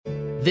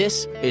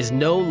This is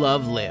Know,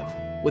 Love, Live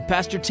with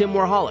Pastor Tim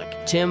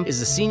Warholic. Tim is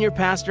the senior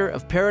pastor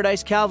of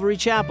Paradise Calvary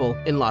Chapel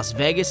in Las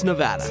Vegas,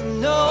 Nevada. To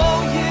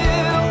know you,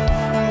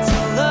 to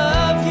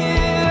love you,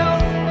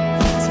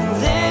 to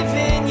live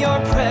in your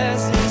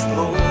presence,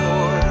 Lord.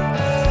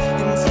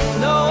 And to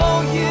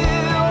know you,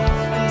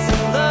 and to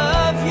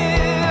love you,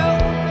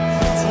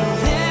 to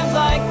live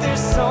like there's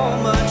so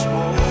much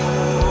more.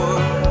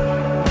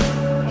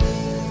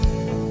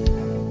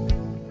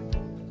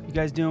 You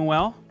guys doing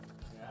well?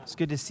 It's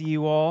good to see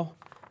you all.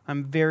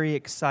 I'm very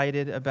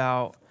excited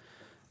about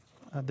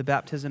the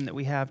baptism that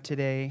we have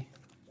today.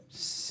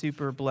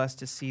 Super blessed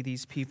to see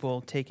these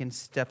people taking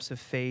steps of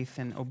faith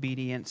and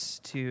obedience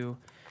to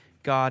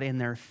God in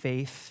their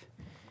faith.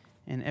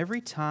 And every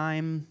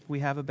time we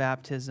have a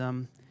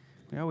baptism,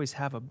 we always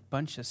have a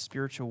bunch of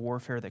spiritual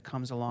warfare that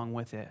comes along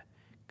with it.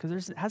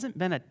 Because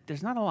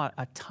there's not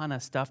a ton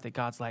of stuff that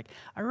God's like,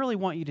 I really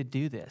want you to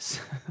do this.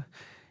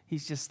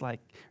 He's just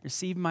like,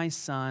 receive my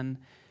son,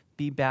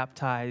 be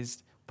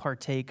baptized,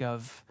 partake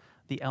of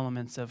the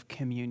elements of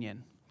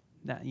communion.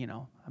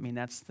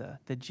 That's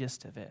the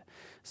gist of it.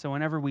 So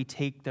whenever we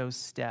take those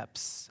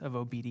steps of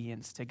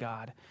obedience to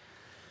God,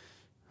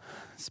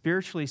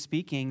 spiritually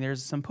speaking,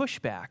 there's some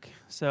pushback.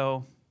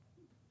 So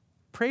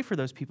pray for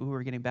those people who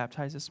are getting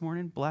baptized this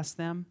morning. Bless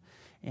them,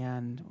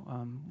 and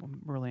I'm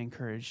really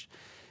encouraged.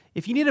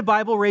 If you need a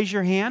Bible, raise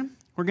your hand.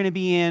 We're going to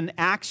be in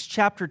Acts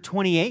chapter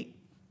 28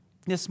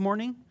 this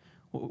morning.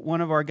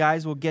 One of our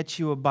guys will get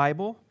you a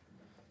Bible.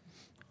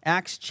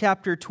 Acts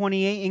chapter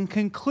 28, in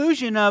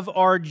conclusion of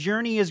our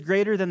Journey is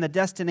Greater Than the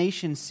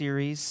Destination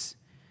series.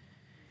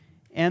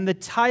 And the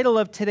title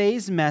of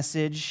today's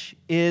message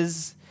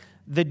is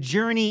The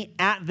Journey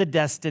at the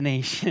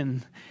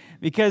Destination.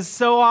 Because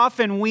so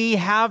often we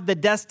have the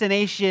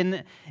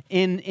destination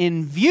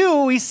in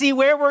view. We see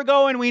where we're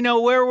going, we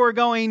know where we're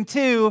going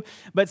to,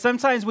 but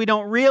sometimes we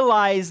don't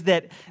realize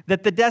that the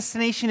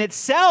destination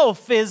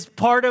itself is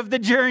part of the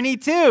journey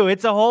too.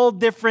 It's a whole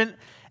different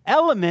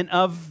element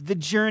of the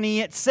journey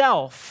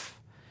itself.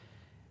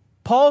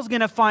 Paul's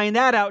going to find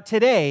that out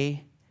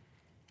today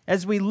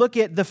as we look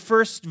at the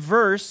first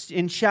verse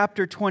in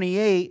chapter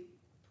 28,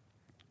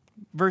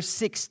 verse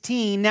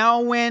 16.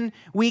 Now when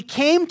we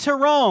came to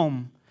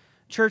Rome,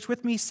 church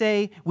with me,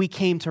 say, we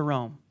came to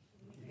Rome.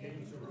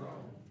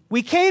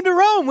 We came to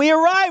Rome. We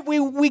arrived.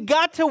 We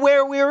got to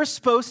where we were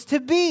supposed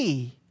to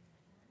be.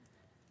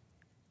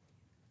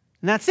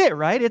 And that's it,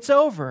 right? It's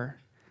over.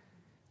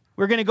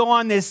 We're going to go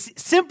on this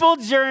simple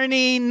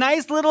journey,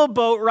 nice little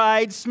boat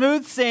ride,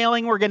 smooth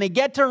sailing. We're going to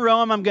get to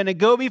Rome. I'm going to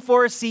go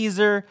before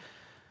Caesar.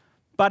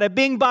 Bada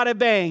bing, bada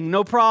bang,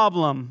 no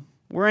problem.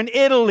 We're in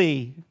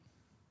Italy.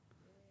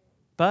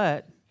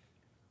 But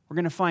we're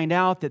going to find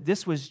out that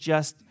this was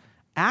just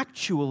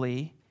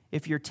actually,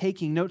 if you're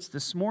taking notes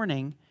this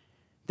morning,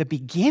 the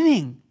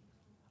beginning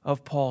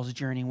of Paul's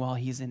journey while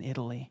he's in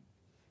Italy.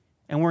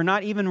 And we're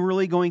not even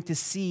really going to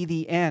see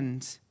the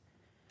end.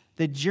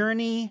 The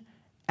journey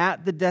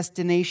at the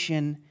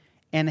destination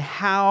and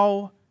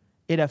how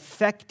it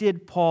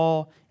affected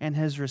Paul and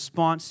his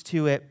response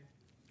to it.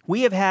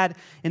 We have had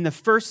in the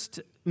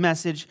first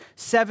message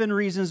 7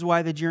 reasons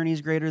why the journey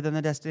is greater than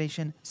the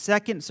destination.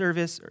 Second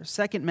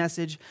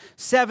message,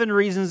 7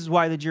 reasons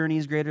why the journey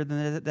is greater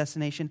than the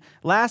destination.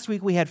 Last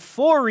week we had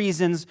 4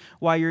 reasons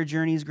why your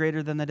journey is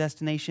greater than the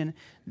destination.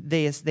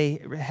 They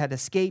had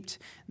escaped.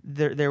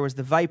 There was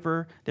the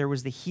viper, there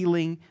was the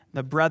healing,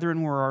 the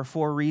brethren were our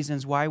 4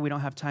 reasons why. We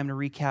don't have time to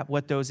recap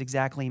what those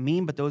exactly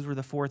mean, but those were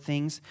the 4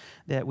 things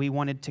that we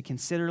wanted to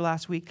consider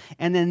last week.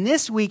 And then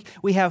this week,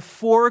 we have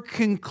 4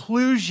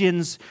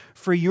 conclusions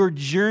for your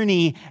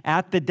journey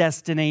at the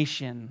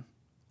destination.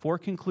 4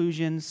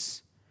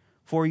 conclusions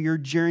for your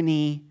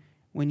journey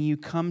when you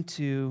come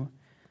to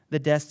the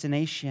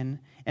destination.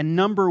 And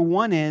number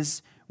 1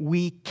 is,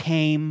 we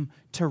came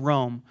to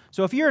Rome.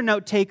 So if you're a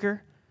note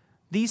taker,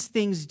 these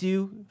things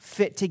do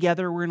fit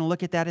together. We're going to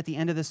look at that at the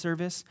end of the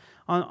service.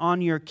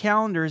 On your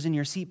calendars and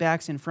your seat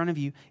backs in front of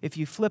you, if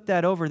you flip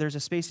that over, there's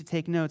a space to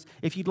take notes.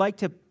 If you'd like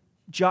to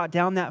jot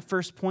down that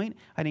first point,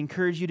 I'd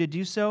encourage you to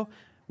do so.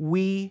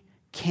 We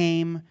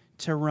came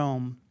to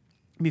Rome.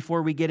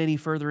 Before we get any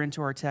further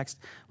into our text,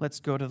 let's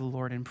go to the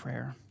Lord in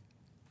prayer.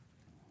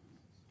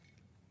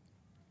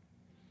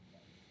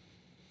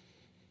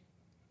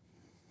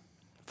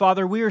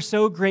 Father, we are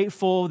so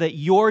grateful that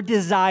your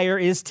desire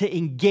is to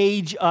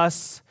engage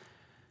us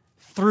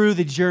through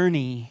the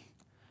journey,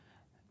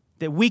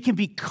 that we can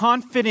be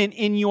confident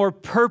in your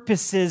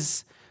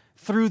purposes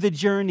through the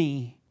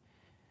journey,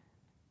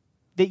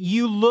 that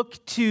you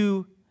look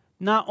to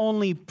not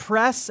only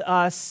press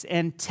us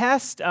and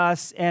test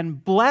us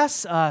and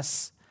bless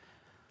us,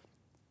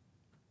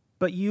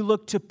 but you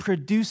look to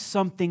produce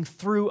something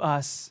through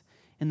us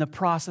in the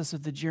process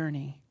of the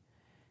journey.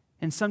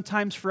 And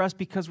sometimes for us,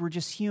 because we're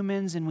just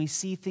humans and we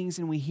see things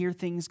and we hear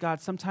things,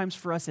 God, sometimes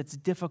for us it's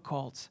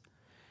difficult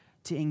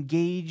to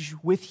engage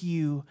with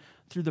you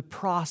through the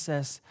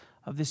process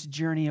of this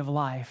journey of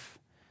life.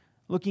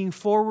 Looking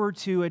forward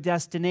to a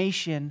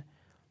destination,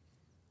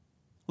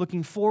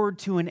 looking forward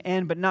to an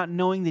end, but not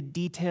knowing the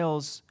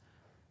details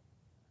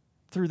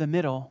through the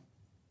middle.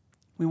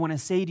 We want to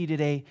say to you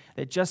today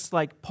that just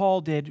like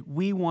Paul did,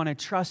 we want to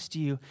trust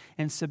you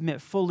and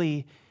submit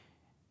fully,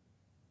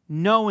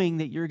 knowing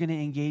that you're going to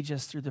engage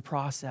us through the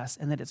process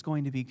and that it's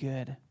going to be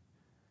good.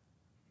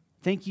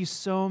 Thank you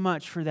so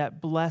much for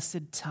that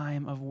blessed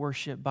time of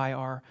worship by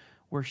our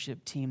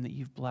worship team that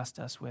you've blessed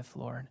us with,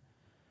 Lord.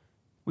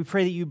 We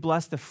pray that you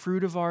bless the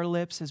fruit of our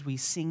lips as we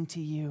sing to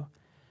you.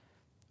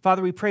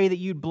 Father, we pray that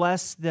you'd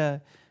bless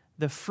the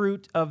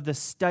fruit of the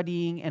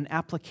studying and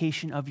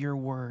application of your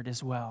word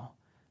as well,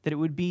 that it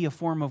would be a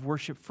form of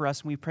worship for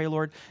us. And we pray,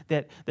 Lord,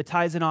 that the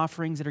tithes and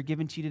offerings that are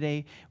given to you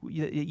today,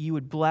 you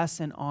would bless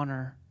and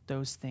honor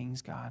those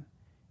things, God,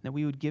 that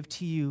we would give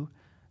to you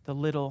the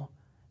little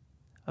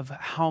of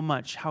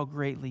how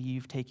greatly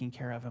you've taken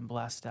care of and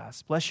blessed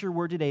us. Bless your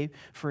word today,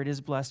 for it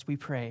is blessed, we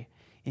pray.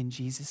 In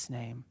Jesus'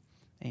 name,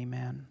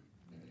 amen.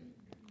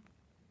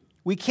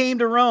 We came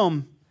to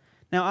Rome.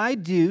 Now, I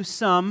do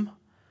some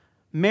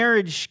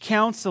marriage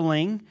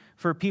counseling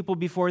for people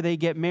before they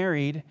get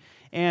married,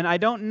 and I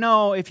don't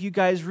know if you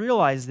guys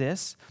realize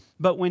this,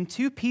 but when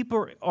two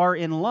people are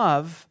in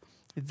love,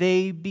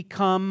 they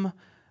become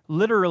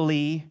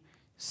literally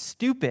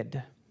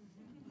stupid.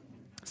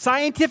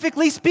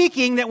 Scientifically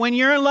speaking, that when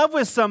you're in love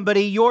with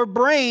somebody, your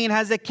brain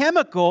has a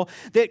chemical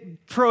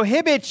that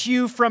prohibits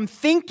you from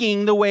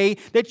thinking the way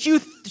that you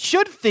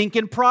should think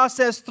and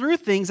process through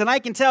things. And I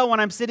can tell when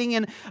I'm sitting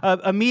in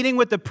a meeting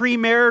with a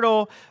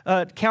premarital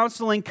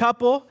counseling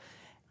couple,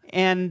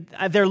 and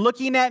they're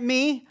looking at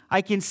me,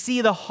 I can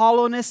see the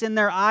hollowness in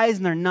their eyes,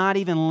 and they're not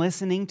even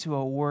listening to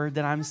a word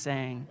that I'm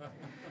saying.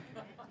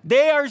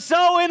 They are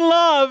so in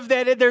love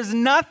that there's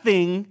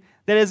nothing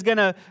that is going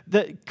to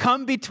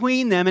come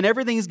between them, and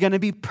everything's going to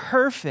be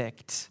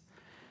perfect.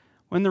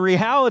 When the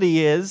reality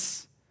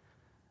is,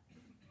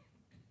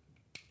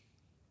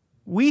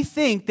 we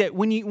think that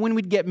when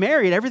we get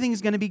married,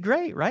 everything's going to be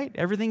great, right?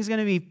 Everything's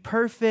going to be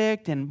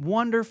perfect and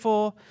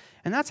wonderful,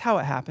 and that's how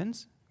it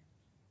happens.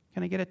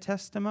 Can I get a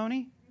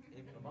testimony?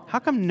 How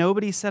come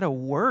nobody said a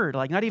word,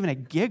 like not even a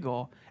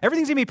giggle?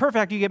 Everything's going to be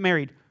perfect after you get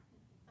married.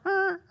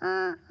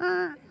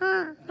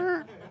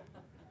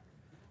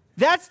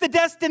 That's the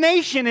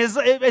destination.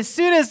 As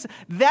soon as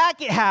that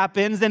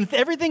happens, then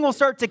everything will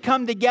start to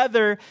come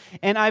together.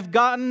 And I've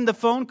gotten the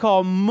phone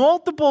call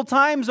multiple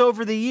times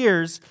over the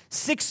years,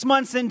 6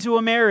 months into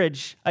a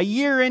marriage, a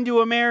year into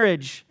a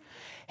marriage.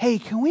 Hey,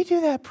 can we do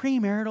that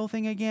premarital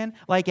thing again?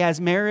 Like as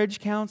marriage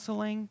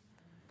counseling?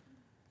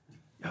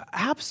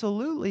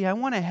 Absolutely. I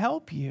want to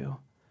help you.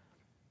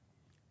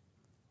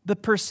 The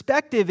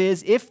perspective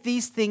is, if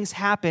these things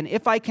happen,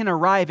 if I can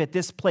arrive at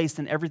this place,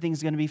 then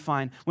everything's going to be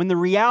fine. When the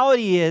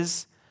reality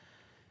is,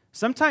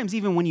 sometimes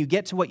even when you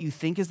get to what you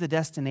think is the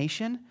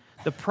destination,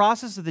 the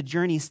process of the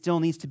journey still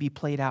needs to be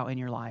played out in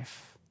your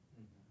life.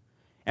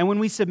 And when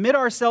we submit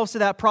ourselves to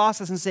that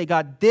process and say,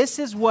 God, this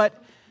is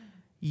what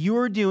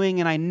you're doing,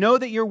 and I know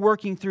that you're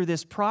working through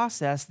this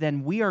process,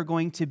 then we are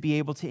going to be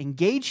able to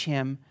engage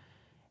Him,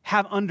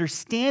 have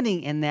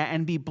understanding in that,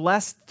 and be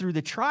blessed through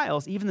the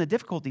trials, even the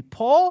difficulty.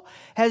 Paul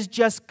has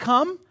just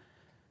come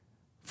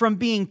from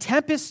being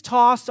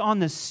tempest-tossed on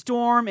the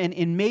storm and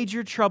in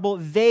major trouble.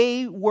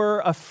 They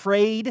were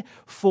afraid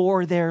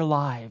for their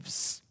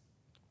lives.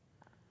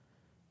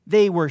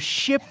 They were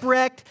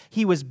shipwrecked.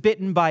 He was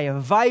bitten by a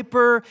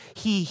viper.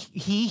 He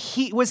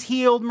was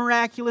healed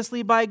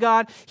miraculously by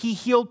God. He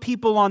healed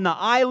people on the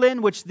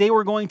island, which they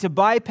were going to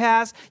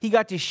bypass. He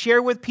got to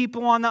share with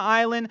people on the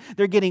island.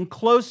 They're getting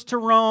close to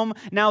Rome.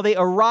 Now they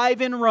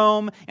arrive in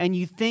Rome, and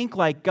you think,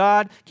 like,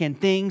 God, can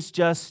things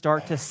just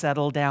start to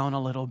settle down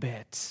a little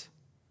bit?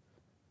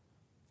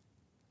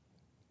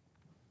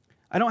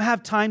 I don't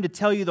have time to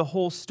tell you the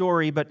whole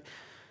story, but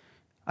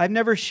I've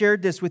never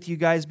shared this with you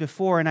guys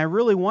before, and I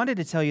really wanted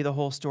to tell you the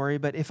whole story,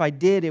 but if I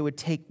did, it would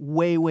take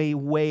way, way,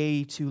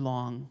 way too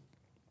long.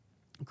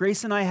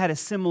 Grace and I had a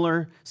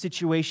similar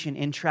situation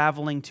in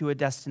traveling to a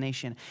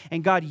destination,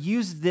 and God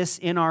used this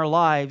in our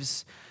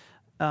lives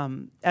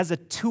as a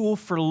tool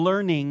for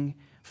learning,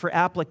 for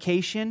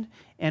application,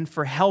 and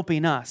for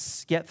helping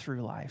us get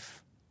through life.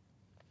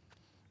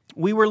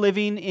 We were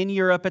living in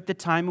Europe at the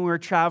time, and we were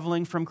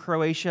traveling from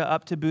Croatia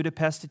up to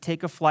Budapest to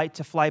take a flight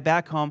to fly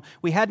back home.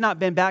 We had not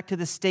been back to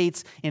the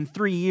States in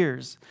 3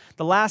 years.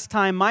 The last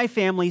time my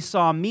family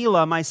saw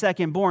Mila, my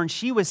second born,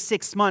 she was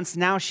 6 months.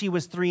 Now she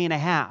was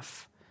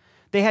 3.5.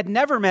 They had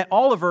never met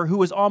Oliver, who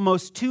was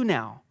almost 2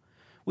 now.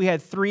 We had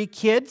 3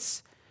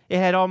 kids.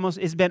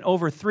 It's been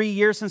over 3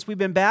 years since we've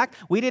been back.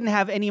 We didn't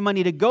have any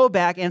money to go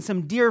back, and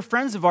some dear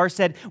friends of ours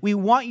said, we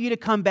want you to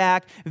come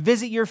back,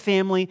 visit your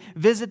family,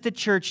 visit the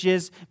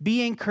churches,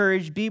 be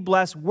encouraged, be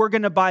blessed. We're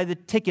going to buy the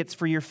tickets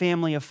for your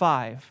family of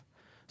 5.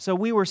 So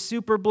we were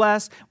super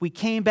blessed. We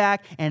came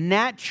back, and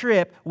that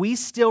trip we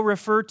still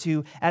refer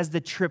to as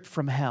the trip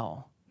from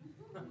hell.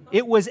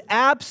 It was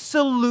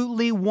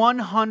absolutely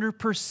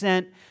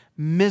 100%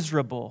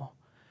 miserable.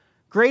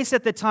 Grace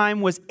at the time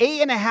was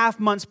 8.5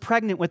 months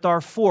pregnant with our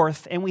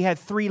 4th, and we had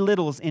 3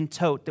 littles in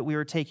tote that we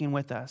were taking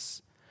with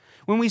us.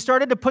 When we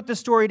started to put the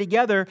story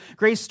together,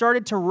 Grace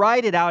started to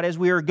write it out as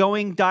we were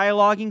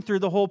dialoguing through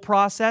the whole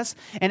process.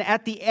 And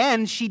at the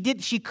end, she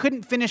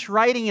couldn't finish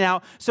writing it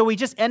out, so we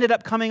just ended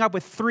up coming up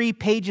with 3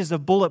 pages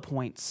of bullet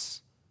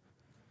points.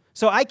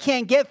 So I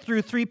can't get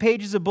through 3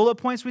 pages of bullet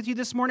points with you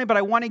this morning, but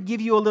I want to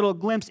give you a little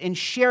glimpse and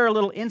share a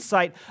little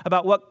insight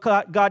about what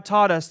God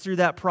taught us through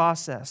that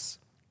process.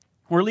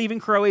 We're leaving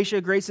Croatia.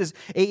 Grace is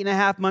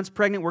 8.5 months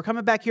pregnant. We're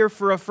coming back here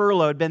for a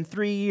furlough. It'd been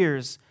 3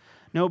 years.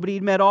 Nobody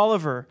had met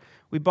Oliver.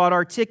 We bought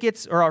our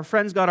tickets, or our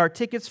friends got our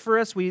tickets for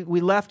us. We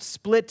left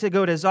Split to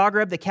go to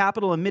Zagreb, the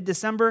capital, in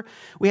mid-December.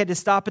 We had to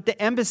stop at the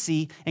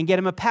embassy and get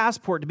him a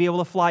passport to be able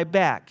to fly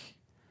back.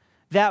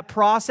 That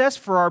process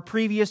for our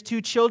previous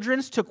 2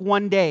 children took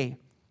 1 day.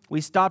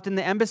 We stopped in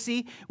the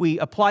embassy, we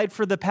applied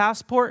for the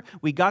passport,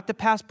 we got the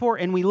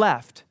passport, and we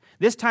left.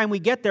 This time we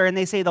get there and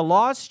they say the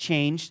laws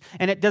changed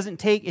and it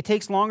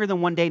takes longer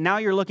than 1 day. Now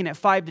you're looking at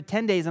 5 to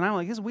 10 days. And I'm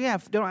like, we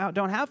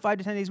don't have 5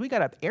 to 10 days. We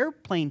got an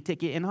airplane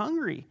ticket in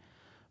Hungary.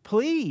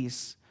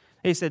 Please.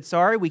 They said,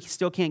 sorry, we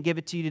still can't give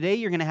it to you today.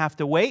 You're going to have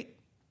to wait.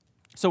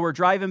 So we're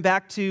driving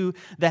back to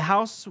the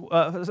house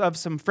of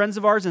some friends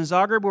of ours in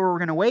Zagreb where we're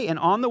going to wait. And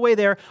on the way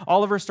there,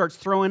 Oliver starts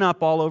throwing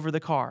up all over the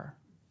car,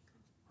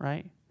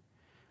 right?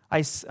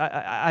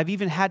 I've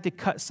even had to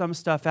cut some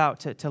stuff out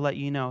to let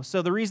you know.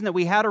 So the reason that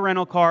we had a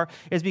rental car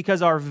is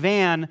because our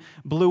van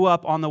blew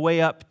up on the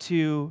way up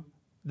to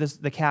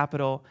the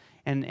capital.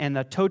 And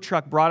the tow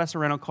truck brought us a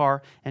rental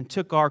car and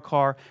took our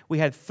car. We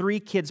had 3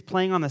 kids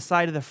playing on the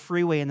side of the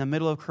freeway in the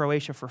middle of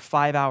Croatia for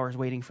 5 hours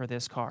waiting for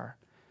this car.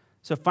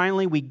 So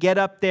finally, we get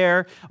up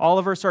there.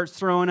 Oliver starts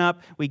throwing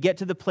up. We get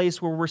to the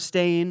place where we're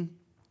staying.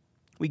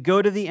 We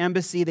go to the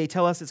embassy. They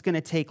tell us it's going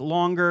to take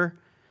longer.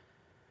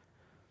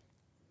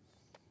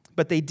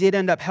 But they did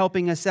end up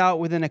helping us out.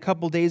 Within a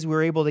couple days, we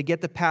were able to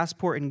get the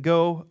passport and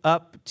go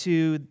up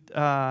to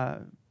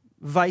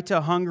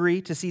Vita,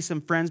 Hungary, to see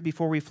some friends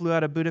before we flew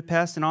out of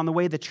Budapest. And on the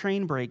way, the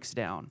train breaks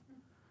down.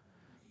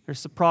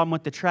 There's a problem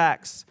with the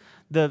tracks.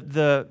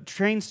 The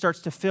train starts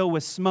to fill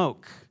with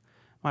smoke.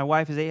 My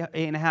wife is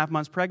 8.5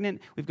 months pregnant.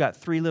 We've got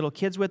 3 little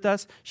kids with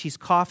us. She's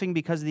coughing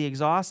because of the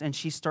exhaust, and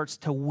she starts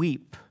to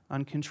weep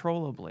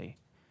uncontrollably.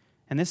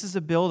 And this is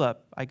a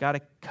buildup. I got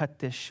to cut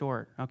this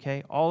short,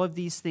 okay? All of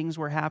these things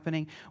were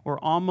happening. We're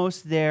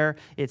almost there.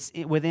 It's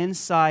within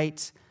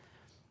sight.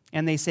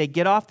 And they say,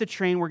 get off the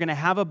train. We're going to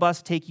have a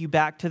bus take you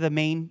back to the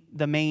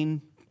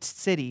main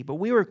city. But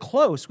we were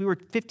close. We were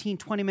 15,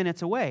 20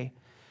 minutes away.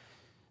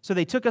 So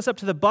they took us up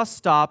to the bus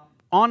stop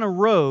on a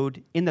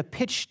road in the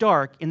pitch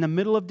dark in the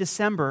middle of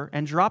December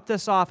and dropped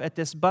us off at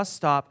this bus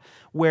stop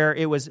where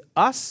it was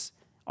us,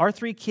 our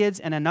 3 kids,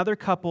 and another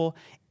couple,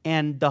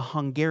 and the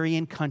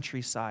Hungarian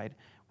countryside,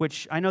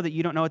 which I know that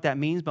you don't know what that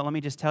means, but let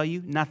me just tell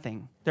you,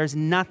 nothing. There's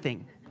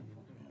nothing.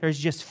 There's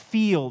just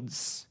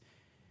fields.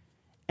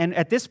 And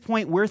at this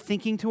point, we're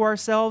thinking to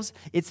ourselves,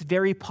 it's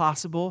very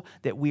possible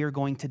that we are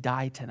going to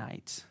die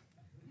tonight.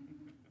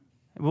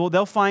 Well,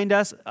 they'll find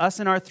us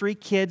and our 3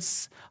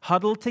 kids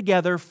huddled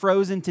together,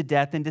 frozen to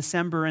death in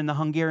December in the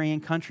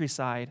Hungarian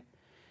countryside.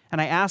 And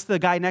I asked the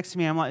guy next to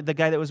me, the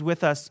guy that was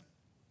with us,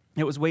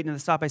 that was waiting at the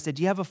stop, I said,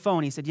 do you have a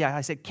phone? He said, yeah.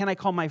 I said, can I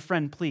call my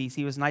friend, please?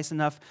 He was nice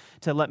enough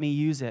to let me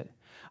use it.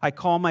 I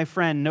call my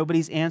friend,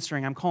 nobody's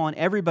answering. I'm calling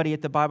everybody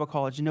at the Bible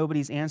college,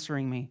 nobody's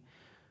answering me.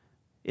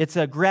 It's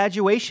a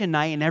graduation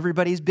night and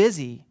everybody's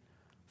busy.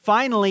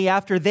 Finally,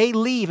 after they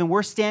leave and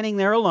we're standing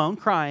there alone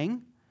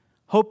crying,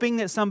 hoping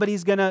that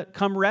somebody's going to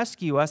come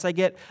rescue us, I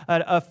get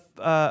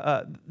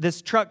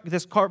this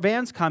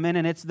van's coming,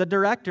 and it's the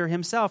director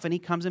himself, and he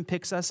comes and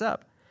picks us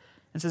up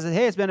and says,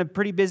 hey, it's been a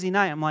pretty busy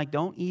night. I'm like,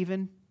 don't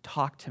even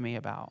talk to me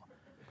about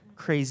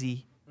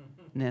craziness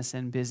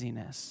and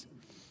busyness.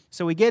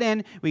 So we get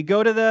in, we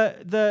go to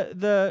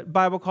the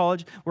Bible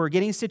college, we're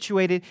getting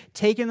situated,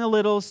 taking the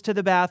littles to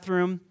the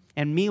bathroom,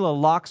 and Mila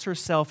locks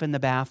herself in the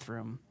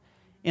bathroom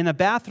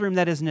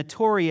that is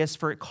notorious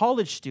for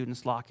college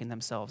students locking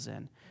themselves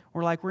in.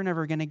 We're like, we're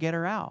never going to get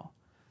her out.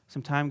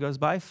 Some time goes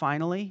by.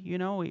 Finally,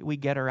 we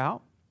get her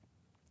out.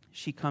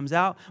 She comes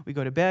out. We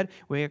go to bed.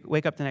 We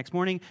wake up the next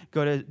morning,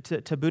 go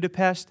to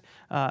Budapest,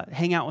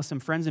 hang out with some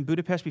friends in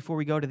Budapest before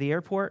we go to the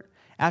airport.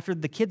 After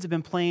the kids have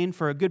been playing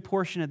for a good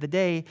portion of the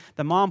day,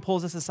 the mom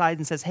pulls us aside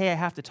and says, hey, I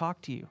have to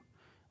talk to you.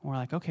 And we're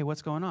like, okay,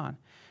 what's going on?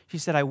 She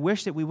said, I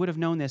wish that we would have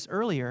known this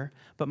earlier,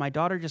 but my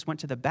daughter just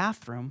went to the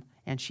bathroom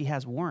and she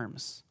has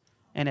worms,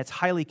 and it's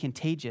highly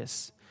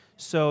contagious.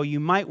 So you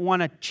might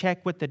want to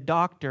check with the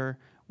doctor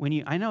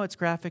I know it's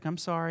graphic, I'm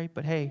sorry,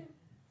 but hey,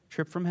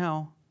 trip from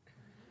hell.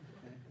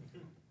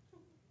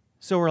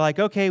 So we're like,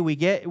 okay,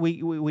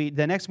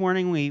 the next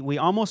morning we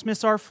almost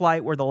miss our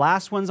flight. We're the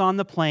last ones on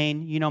the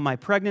plane. My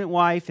pregnant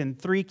wife and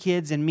 3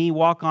 kids and me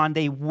walk on.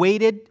 They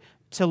waited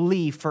to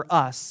leave for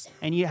us.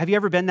 And have you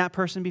ever been that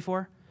person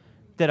before?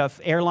 That an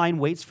airline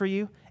waits for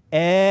you?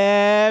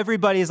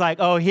 Everybody's like,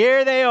 oh,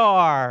 here they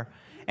are.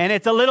 And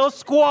it's a little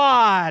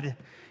squad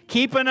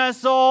keeping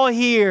us all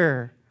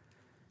here.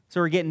 So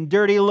we're getting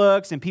dirty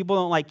looks, and people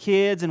don't like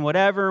kids and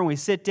whatever, and we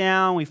sit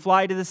down, we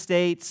fly to the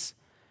States.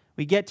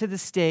 We get to the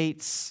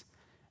States,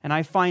 And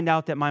I find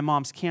out that my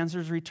mom's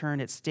cancer's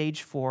returned at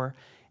stage 4,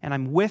 and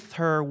I'm with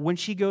her when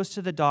she goes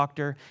to the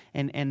doctor,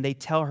 and they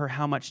tell her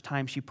how much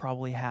time she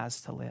probably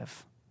has to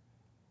live.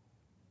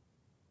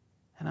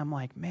 And I'm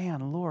like,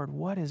 man, Lord,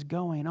 what is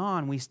going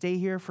on? We stay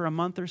here for a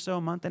month or so,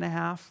 a month and a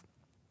half,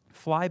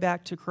 fly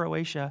back to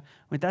Croatia.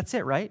 That's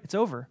it, right? It's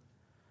over.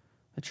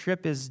 The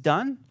trip is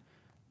done.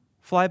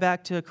 Fly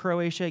back to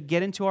Croatia,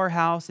 get into our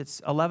house.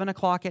 It's 11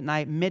 o'clock at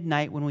night,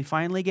 midnight, when we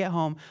finally get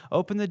home,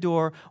 open the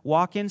door,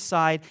 walk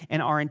inside,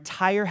 and our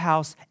entire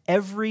house,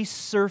 every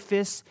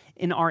surface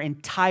in our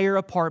entire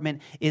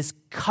apartment is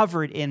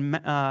covered in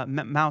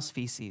mouse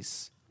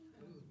feces.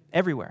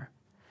 Everywhere.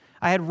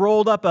 I had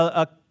rolled up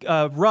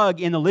a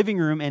rug in the living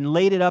room and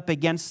laid it up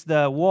against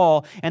the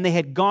wall, and they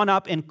had gone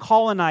up and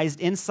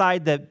colonized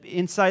inside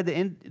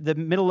the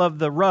middle of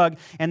the rug,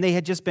 and they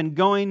had just been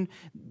going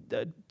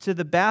to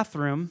the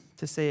bathroom,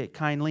 to say it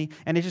kindly,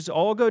 and it just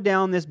all go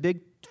down this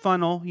big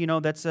funnel,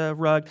 that's a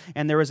rug,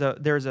 and there's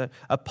a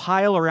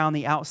pile around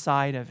the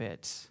outside of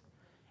it.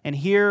 And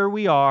here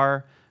we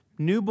are,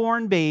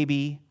 newborn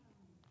baby,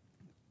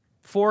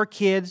 4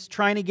 kids,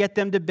 trying to get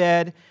them to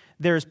bed.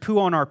 There's poo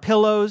on our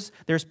pillows.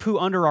 There's poo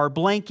under our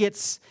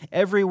blankets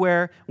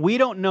everywhere. We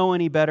don't know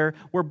any better.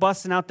 We're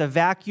busting out the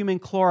vacuum and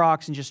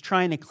Clorox and just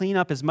trying to clean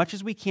up as much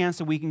as we can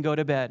so we can go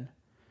to bed.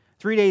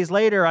 3 days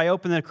later, I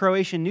open the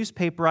Croatian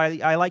newspaper.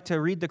 I like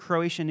to read the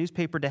Croatian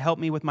newspaper to help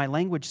me with my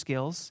language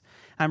skills.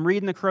 I'm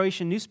reading the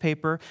Croatian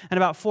newspaper, and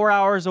about 4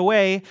 hours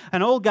away,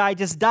 an old guy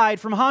just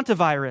died from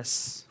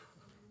hantavirus.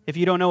 If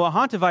you don't know what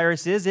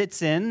hantavirus is,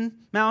 it's in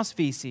mouse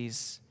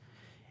feces.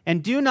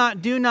 And do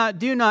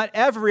not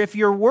ever, if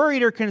you're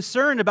worried or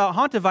concerned about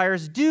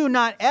hantavirus, do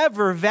not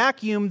ever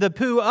vacuum the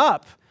poo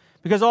up,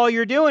 because all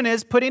you're doing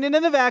is putting it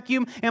in the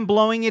vacuum and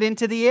blowing it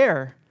into the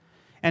air.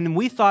 And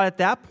we thought at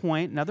that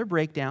point, another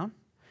breakdown,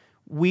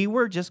 we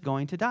were just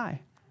going to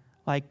die,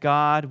 like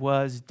God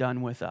was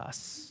done with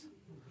us.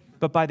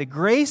 But by the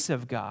grace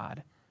of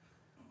God,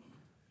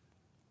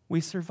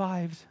 we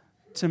survived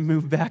to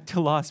move back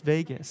to Las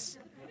Vegas.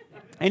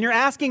 And you're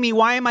asking me,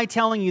 why am I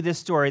telling you this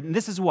story? And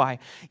this is why.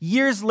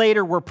 Years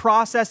later, we're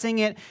processing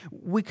it.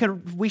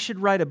 We should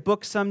write a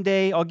book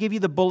someday. I'll give you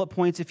the bullet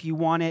points if you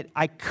want it.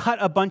 I cut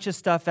a bunch of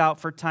stuff out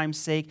for time's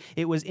sake.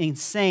 It was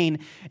insane.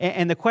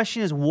 And the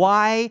question is,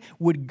 why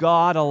would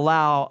God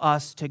allow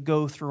us to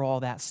go through all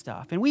that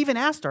stuff? And we even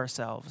asked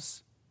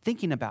ourselves,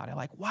 thinking about it,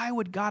 like, why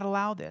would God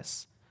allow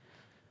this?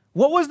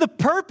 What was the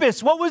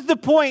purpose? What was the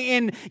point?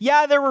 And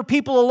yeah, there were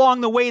people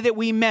along the way that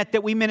we met,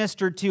 that we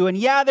ministered to. And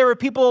yeah, there were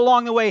people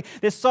along the way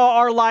that saw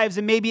our lives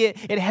and maybe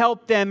it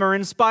helped them or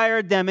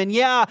inspired them. And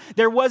yeah,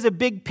 there was a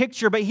big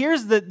picture. But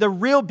here's the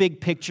real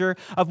big picture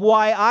of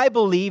why I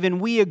believe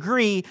and we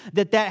agree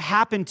that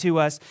happened to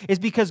us is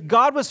because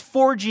God was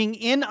forging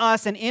in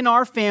us and in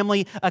our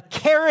family a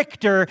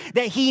character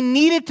that He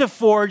needed to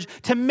forge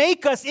to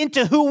make us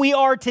into who we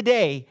are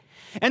today.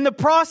 And the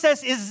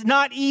process is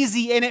not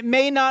easy, and it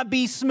may not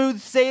be smooth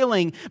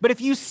sailing. But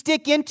if you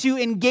stick into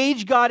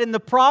engage God in the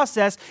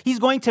process, He's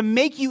going to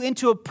make you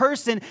into a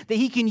person that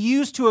He can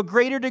use to a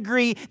greater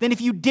degree than if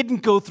you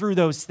didn't go through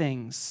those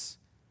things.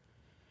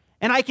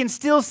 And I can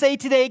still say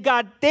today,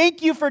 God,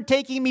 thank you for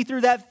taking me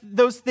through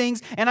those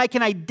things. And I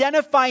can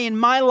identify in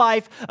my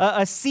life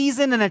a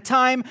season and a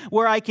time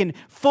where I can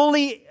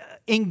fully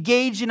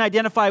engage and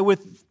identify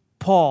with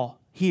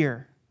Paul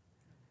here.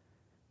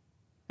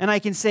 And I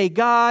can say,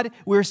 God,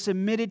 we're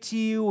submitted to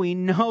you. We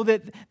know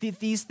that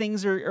these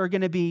things are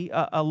going to be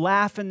a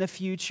laugh in the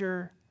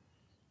future.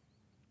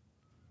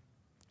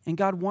 And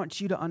God wants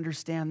you to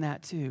understand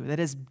that too. That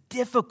as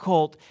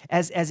difficult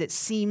as it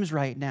seems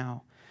right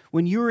now,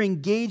 when you're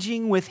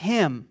engaging with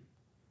Him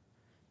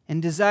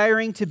and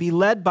desiring to be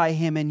led by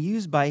Him and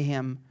used by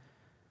Him,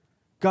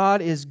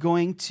 God is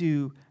going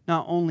to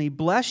not only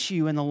bless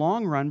you in the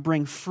long run,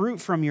 bring fruit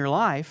from your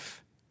life,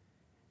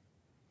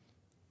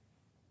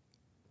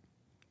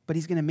 but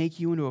He's going to make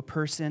you into a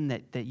person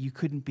that you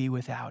couldn't be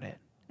without it.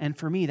 And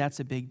for me, that's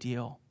a big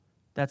deal.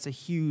 That's a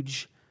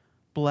huge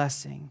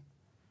blessing.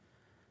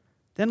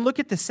 Then look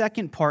at the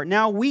second part.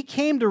 Now, we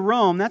came to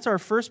Rome. That's our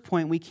first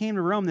point. We came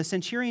to Rome. The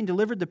centurion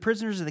delivered the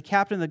prisoners to the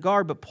captain of the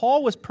guard, but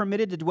Paul was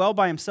permitted to dwell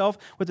by himself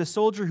with a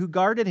soldier who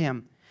guarded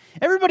him.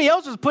 Everybody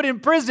else was put in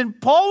prison.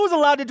 Paul was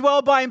allowed to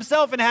dwell by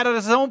himself and had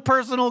his own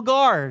personal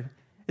guard.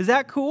 Is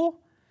that cool?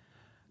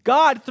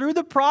 God, through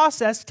the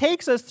process,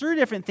 takes us through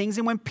different things.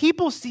 And when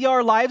people see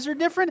our lives are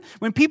different,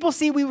 when people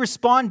see we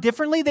respond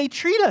differently, they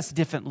treat us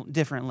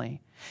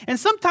differently. And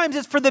sometimes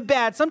it's for the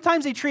bad.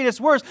 Sometimes they treat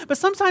us worse, but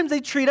sometimes they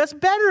treat us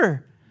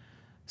better.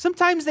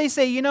 Sometimes they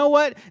say, you know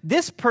what,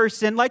 this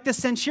person, like the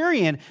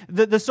centurion,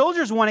 the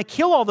soldiers want to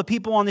kill all the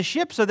people on the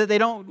ship so that they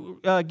don't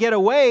get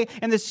away.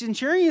 And the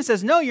centurion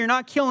says, no, you're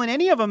not killing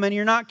any of them, and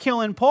you're not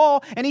killing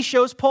Paul. And he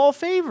shows Paul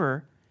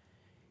favor.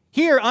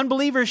 Here,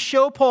 unbelievers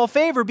show Paul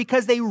favor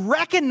because they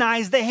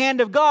recognize the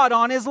hand of God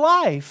on his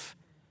life.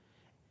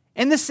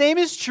 And the same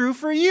is true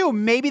for you.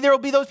 Maybe there will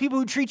be those people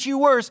who treat you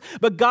worse,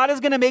 but God is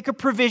going to make a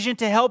provision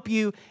to help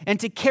you and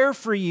to care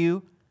for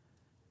you.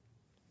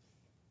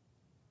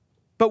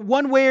 But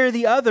one way or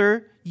the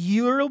other,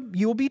 you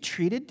will be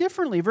treated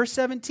differently. Verse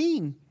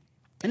 17.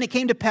 And it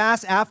came to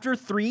pass after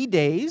 3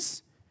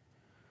 days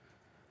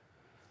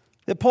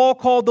that Paul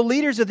called the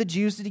leaders of the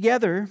Jews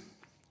together.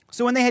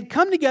 So when they had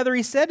come together,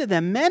 he said to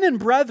them, Men and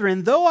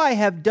brethren, though I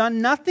have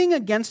done nothing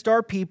against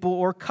our people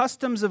or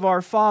customs of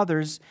our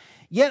fathers,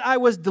 yet I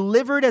was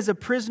delivered as a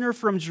prisoner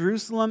from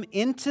Jerusalem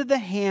into the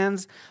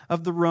hands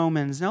of the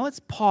Romans. Now let's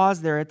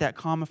pause there at that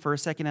comma for a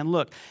second and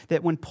look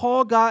that when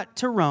Paul got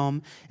to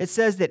Rome, it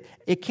says that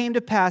it came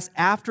to pass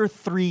after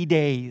 3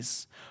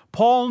 days.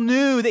 Paul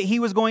knew that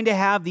he was going to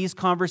have these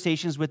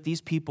conversations with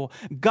these people.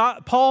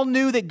 Paul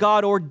knew that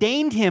God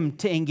ordained him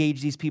to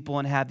engage these people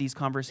and have these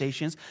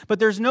conversations, but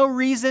there's no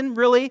reason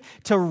really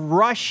to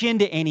rush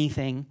into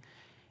anything.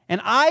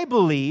 And I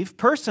believe,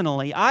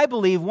 personally,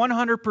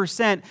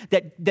 100%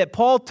 that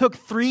Paul took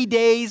 3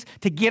 days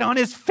to get on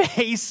his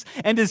face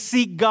and to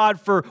seek God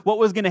for what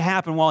was going to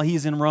happen while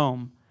he's in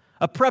Rome.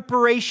 A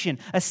preparation,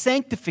 a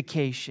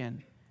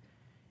sanctification.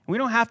 We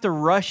don't have to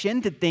rush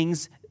into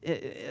things,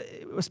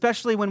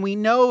 especially when we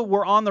know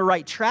we're on the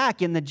right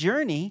track in the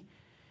journey.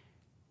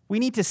 We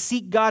need to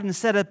seek God and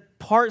set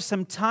apart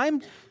some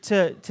time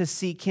to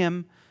seek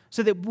Him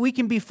so that we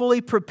can be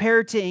fully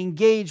prepared to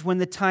engage when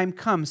the time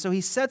comes. So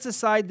he sets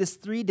aside this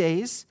 3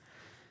 days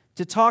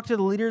to talk to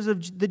the leaders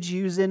of the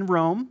Jews in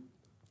Rome.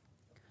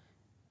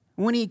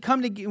 When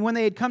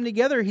they had come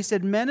together, he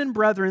said, Men and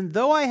brethren,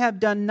 though I have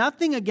done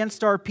nothing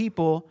against our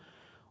people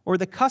or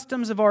the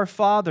customs of our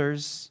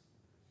fathers,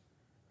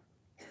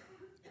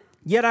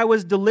 yet I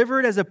was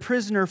delivered as a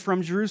prisoner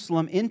from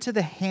Jerusalem into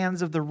the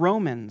hands of the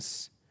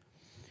Romans,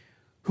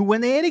 who,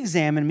 when they had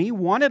examined me,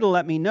 wanted to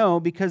let me know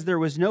because there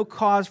was no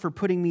cause for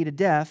putting me to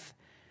death.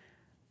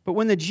 But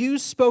when the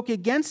Jews spoke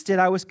against it,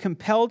 I was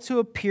compelled to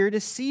appear to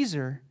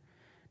Caesar.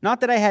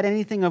 Not that I had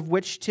anything of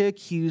which to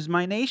accuse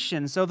my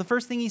nation. So the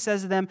first thing he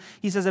says to them,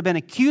 he says, I've been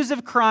accused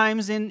of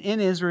crimes in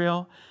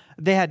Israel.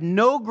 They had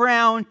no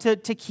ground to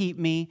keep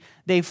me.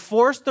 They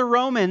forced the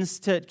Romans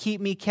to keep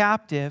me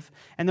captive.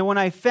 And then when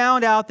I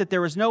found out that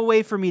there was no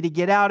way for me to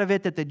get out of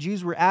it, that the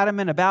Jews were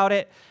adamant about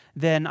it,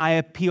 then I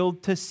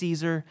appealed to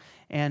Caesar.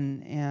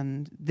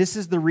 And this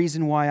is the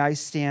reason why I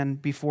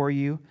stand before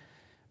you.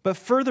 But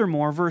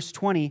furthermore, verse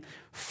 20,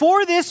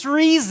 for this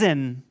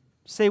reason,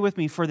 say with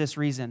me, for this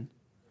reason.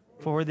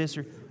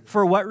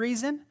 For what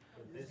reason?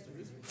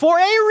 For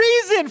a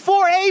reason,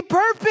 for a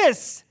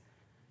purpose.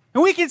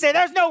 And we can say,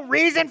 there's no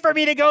reason for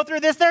me to go through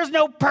this. There's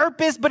no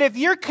purpose. But if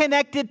you're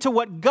connected to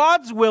what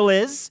God's will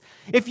is,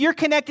 if you're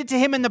connected to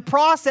Him in the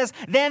process,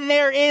 then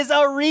there is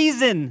a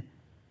reason.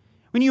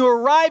 When you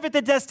arrive at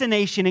the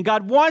destination and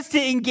God wants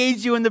to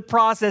engage you in the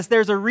process,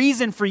 there's a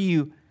reason for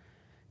you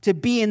to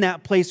be in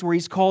that place where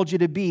He's called you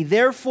to be.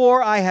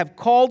 Therefore, I have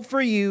called for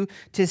you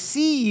to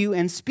see you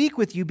and speak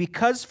with you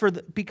because for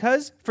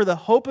the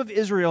hope of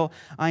Israel,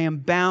 I am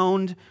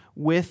bound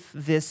with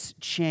this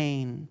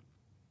chain.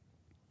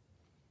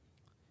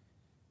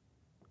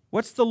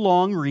 What's the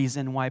long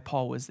reason why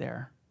Paul was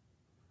there?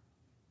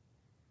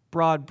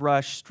 Broad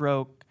brush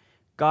stroke.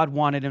 God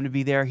wanted him to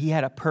be there. He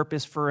had a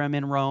purpose for him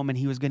in Rome, and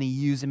He was going to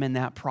use him in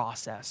that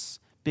process.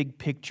 Big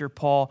picture,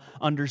 Paul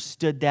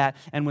understood that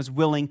and was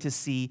willing to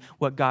see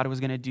what God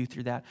was going to do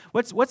through that.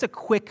 What's a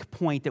quick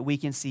point that we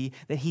can see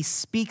that he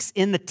speaks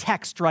in the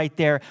text right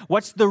there?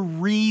 What's the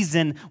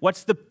reason?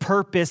 What's the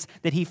purpose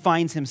that he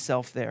finds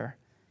himself there?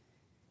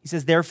 He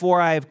says,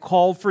 therefore, I have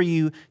called for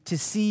you to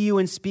see you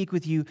and speak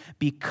with you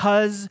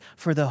because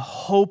for the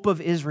hope of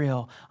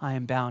Israel, I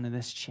am bound in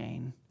this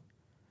chain.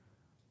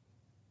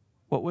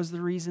 What was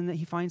the reason that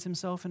he finds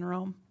himself in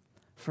Rome?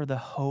 For the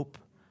hope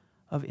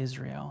of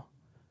Israel.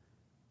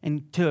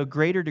 And to a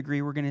greater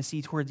degree, we're going to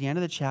see toward the end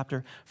of the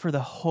chapter, for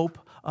the hope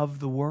of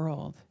the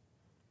world.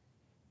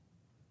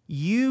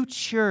 You,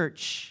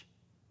 church,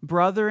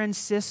 brother and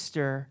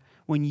sister,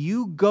 when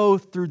you go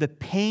through the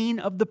pain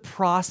of the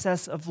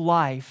process of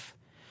life,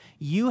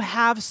 you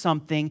have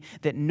something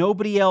that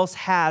nobody else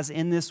has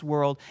in this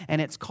world,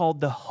 and it's called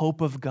the hope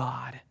of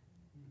God.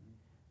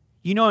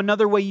 You know,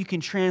 another way you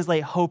can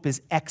translate hope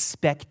is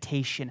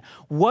expectation.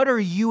 What are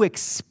you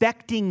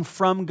expecting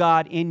from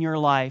God in your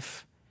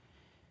life?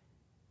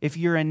 If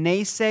you're a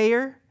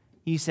naysayer,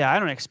 you say, I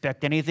don't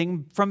expect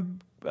anything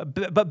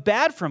but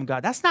bad from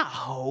God. That's not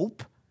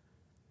hope.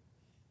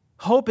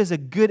 Hope is a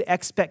good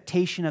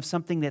expectation of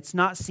something that's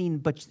not seen,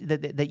 but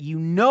that you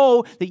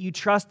know, that you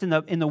trust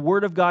in the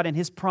Word of God and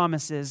His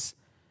promises,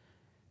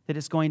 that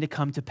it's going to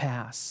come to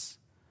pass.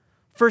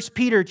 1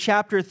 Peter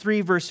chapter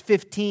 3, verse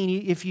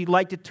 15. If you'd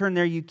like to turn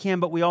there, you can,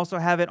 but we also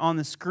have it on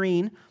the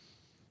screen.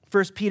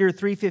 1 Peter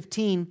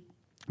 3:15.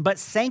 But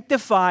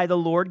sanctify the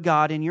Lord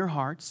God in your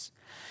hearts,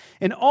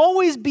 and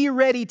always be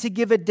ready to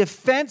give a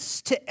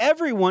defense to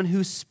everyone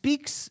who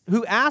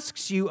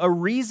asks you a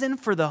reason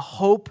for the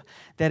hope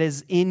that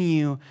is in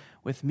you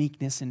with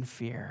meekness and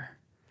fear.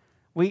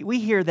 We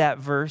hear that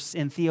verse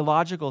in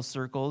theological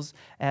circles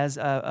as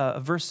a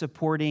verse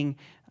supporting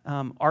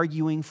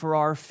arguing for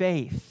our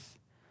faith,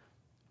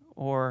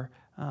 or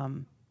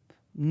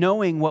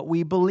knowing what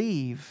we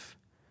believe.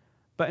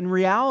 But in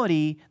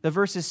reality, the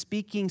verse is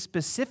speaking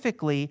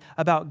specifically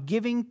about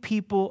giving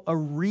people a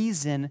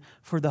reason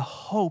for the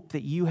hope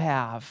that you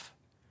have,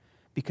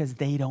 because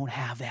they don't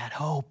have that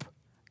hope.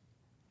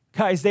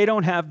 Guys, they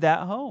don't have that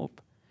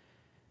hope.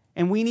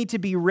 And we need to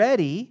be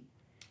ready,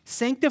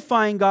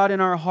 sanctifying God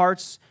in our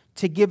hearts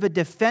to give a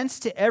defense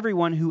to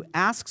everyone who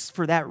asks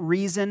for that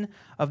reason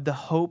of the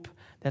hope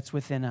that's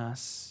within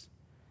us.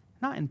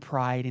 Not in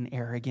pride and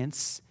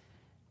arrogance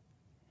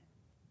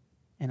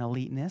and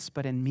eliteness,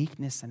 but in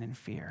meekness and in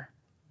fear.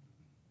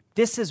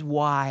 This is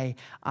why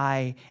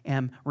I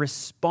am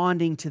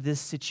responding to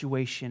this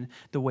situation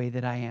the way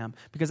that I am.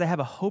 Because I have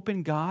a hope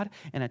in God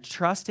and a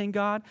trust in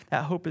God.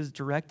 That hope is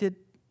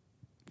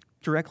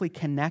directly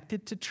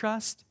connected to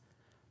trust.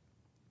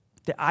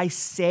 That I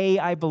say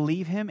I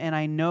believe him and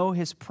I know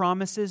his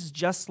promises,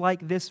 just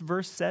like this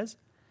verse says.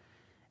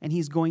 And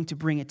he's going to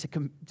bring it to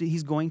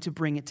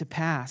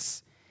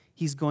pass.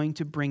 He's going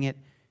to bring it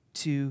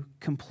to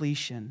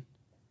completion.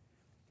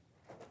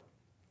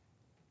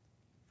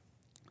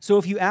 So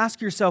if you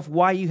ask yourself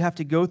why you have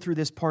to go through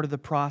this part of the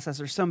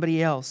process, or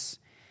somebody else,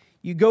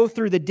 you go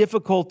through the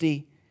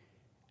difficulty,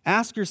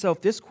 ask yourself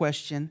this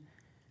question: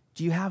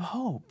 do you have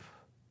hope?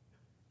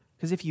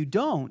 Because if you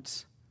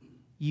don't,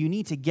 you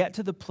need to get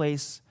to the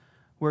place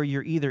where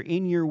you're either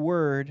in your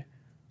word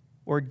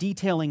or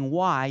detailing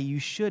why you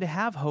should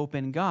have hope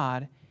in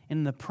God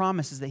and the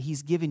promises that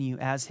he's given you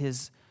as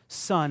his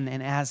son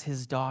and as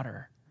his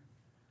daughter.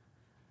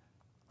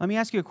 Let me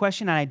ask you a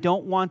question, and I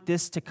don't want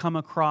this to come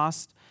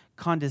across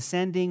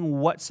condescending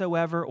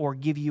whatsoever or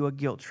give you a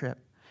guilt trip.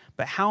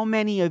 But how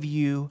many of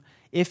you,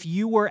 if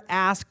you were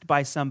asked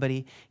by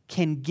somebody,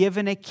 can give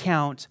an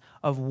account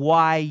of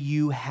why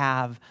you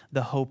have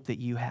the hope that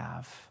you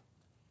have?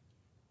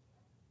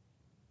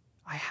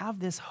 I have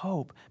this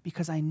hope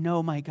because I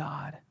know my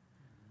God.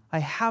 I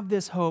have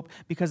this hope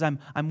because I'm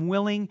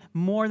willing,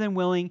 more than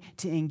willing,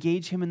 to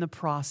engage him in the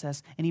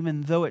process. And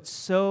even though it's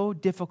so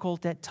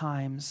difficult at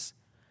times,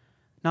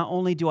 not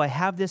only do I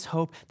have this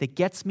hope that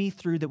gets me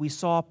through, that we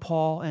saw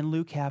Paul and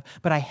Luke have,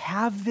 but I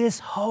have this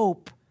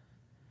hope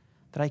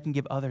that I can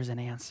give others an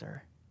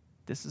answer.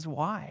 This is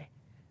why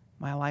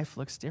my life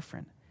looks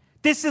different.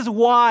 This is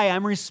why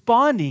I'm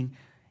responding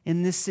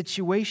in this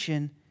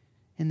situation,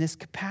 in this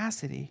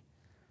capacity.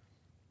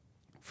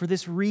 For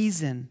this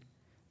reason,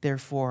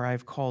 therefore,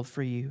 I've called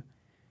for you,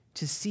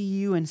 to see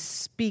you and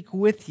speak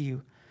with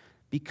you,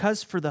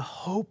 because for the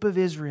hope of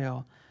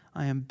Israel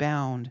I am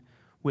bound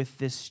with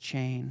this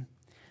chain.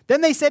 Then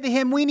they said to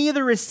him, we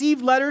neither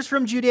received letters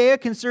from Judea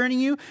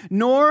concerning you,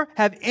 nor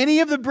have any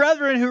of the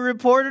brethren who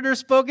reported or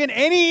spoken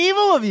any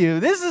evil of you.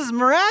 This is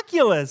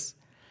miraculous.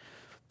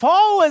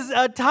 Paul was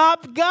a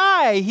top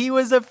guy. He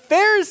was a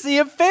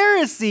Pharisee of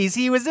Pharisees.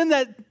 He was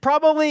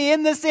probably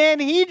in the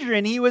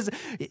Sanhedrin. He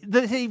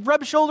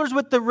rubbed shoulders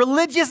with the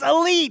religious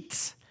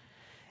elite.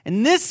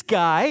 And this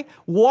guy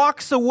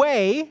walks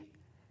away,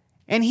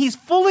 and he's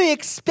fully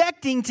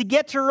expecting to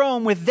get to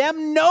Rome with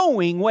them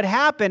knowing what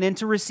happened and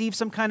to receive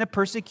some kind of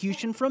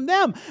persecution from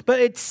them. But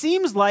it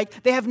seems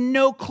like they have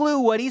no clue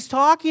what he's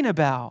talking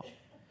about.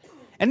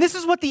 And this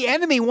is what the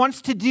enemy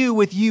wants to do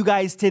with you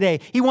guys today.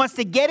 He wants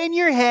to get in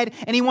your head,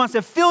 and he wants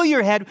to fill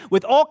your head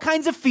with all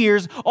kinds of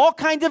fears, all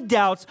kinds of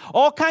doubts,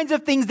 all kinds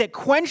of things that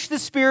quench the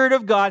Spirit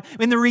of God.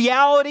 In the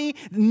reality,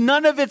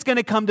 none of it's going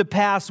to come to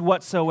pass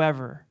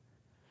whatsoever.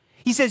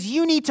 He says,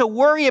 you need to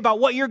worry about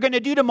what you're going to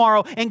do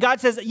tomorrow. And God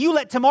says, you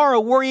let tomorrow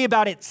worry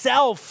about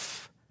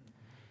itself.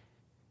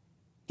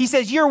 He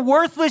says, you're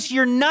worthless,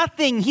 you're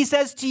nothing. He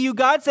says to you,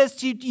 God says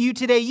to you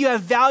today, you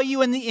have value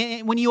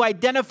when you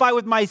identify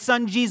with my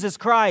son, Jesus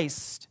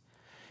Christ.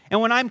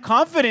 And when I'm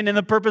confident in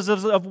the purpose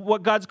of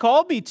what God's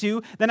called me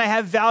to, then I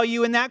have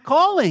value in that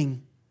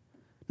calling.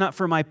 Not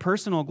for my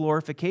personal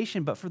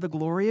glorification, but for the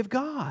glory of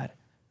God.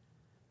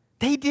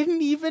 They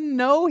didn't even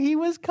know he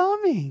was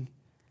coming.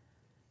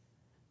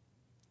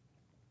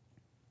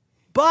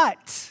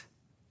 But,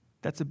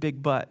 that's a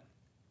big but.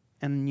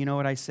 And you know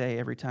what I say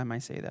every time I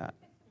say that?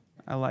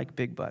 I like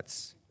big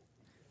buts.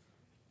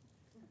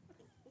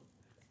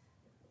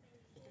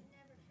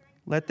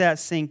 Let that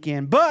sink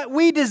in. But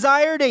we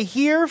desire to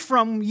hear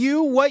from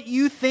you what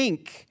you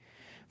think.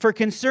 For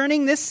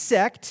concerning this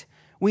sect,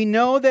 we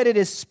know that it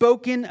is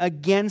spoken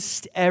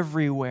against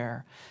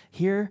everywhere.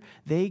 Here,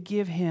 they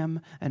give him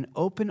an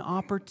open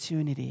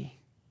opportunity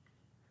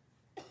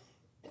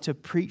to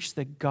preach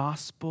the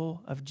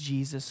gospel of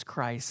Jesus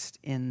Christ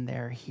in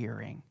their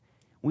hearing.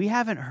 We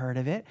haven't heard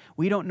of it.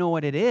 We don't know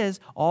what it is.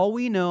 All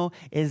we know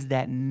is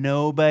that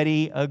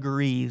nobody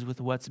agrees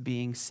with what's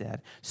being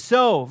said.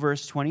 So,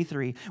 verse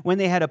 23, when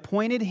they had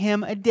appointed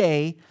him a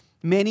day,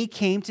 many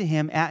came to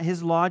him at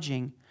his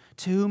lodging,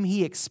 to whom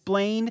he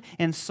explained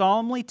and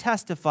solemnly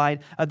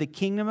testified of the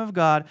kingdom of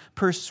God,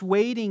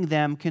 persuading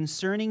them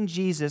concerning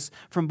Jesus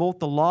from both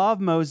the law of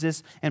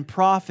Moses and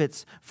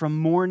prophets from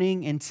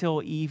morning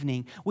until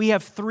evening. We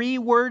have three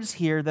words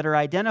here that are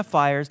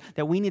identifiers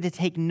that we need to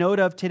take note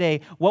of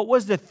today. What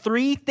was the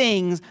three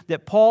things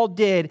that Paul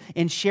did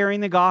in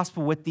sharing the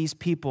gospel with these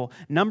people?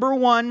 Number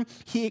one,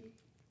 he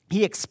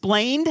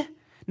explained.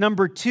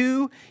 Number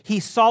 2,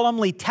 he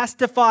solemnly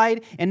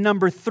testified. And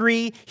number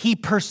 3, he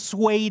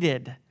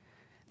persuaded.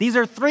 These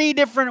are 3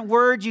 different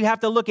words. You have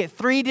to look at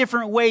 3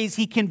 different ways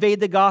he conveyed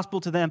the gospel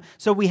to them.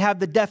 So we have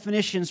the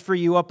definitions for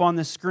you up on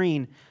the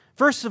screen.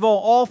 First of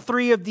all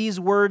 3 of these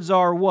words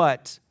are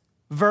what?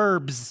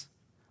 Verbs.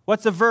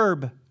 What's a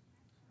verb?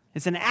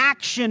 It's an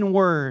action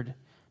word.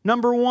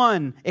 Number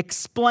 1,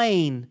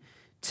 explain.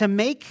 To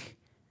make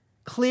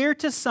clear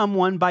to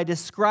someone by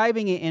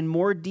describing it in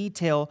more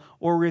detail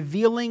or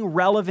revealing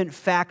relevant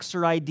facts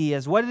or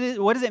ideas. What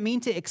does it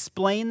mean to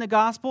explain the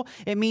gospel?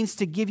 It means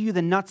to give you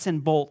the nuts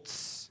and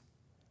bolts.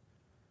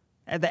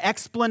 The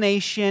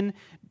explanation.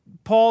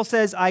 Paul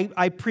says,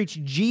 I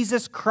preach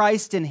Jesus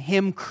Christ and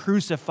Him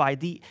crucified.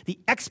 The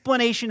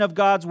explanation of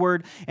God's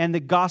word and the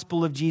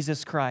gospel of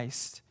Jesus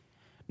Christ.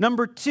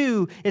 Number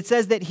 2, it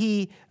says that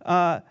he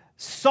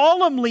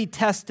solemnly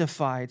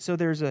testified. So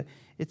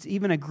it's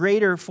even a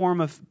greater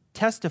form of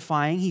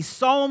testifying. He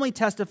solemnly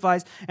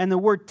testifies, and the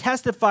word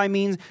testify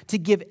means to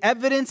give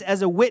evidence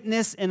as a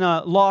witness in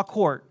a law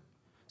court.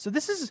 So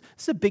this is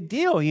a big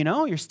deal, you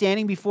know. You're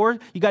standing before,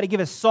 you got to give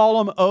a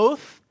solemn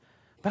oath.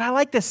 But I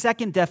like the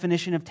second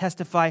definition of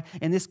testify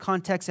in this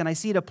context, and I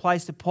see it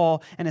applies to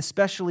Paul and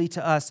especially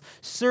to us.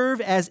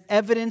 Serve as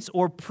evidence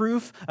or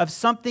proof of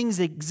something's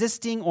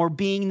existing or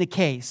being the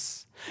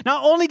case.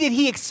 Not only did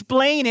he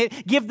explain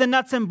it, give the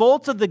nuts and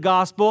bolts of the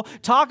gospel,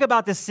 talk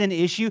about the sin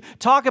issue,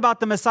 talk about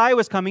the Messiah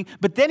was coming,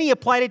 but then he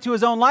applied it to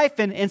his own life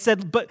and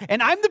said,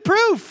 and I'm the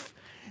proof.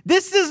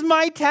 This is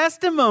my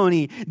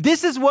testimony.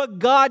 This is what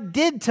God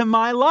did to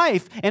my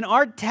life. And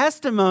our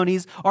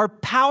testimonies are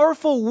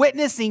powerful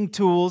witnessing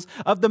tools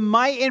of the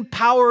might and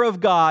power of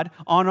God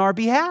on our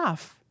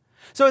behalf.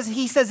 So as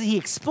he says, he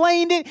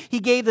explained it, he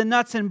gave the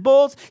nuts and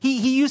bolts, he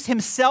used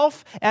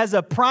himself as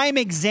a prime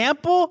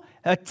example,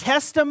 a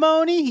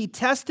testimony, he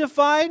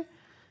testified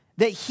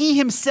that he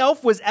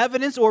himself was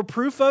evidence or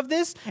proof of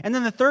this. And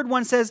then the third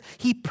one says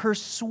he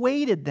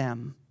persuaded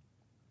them.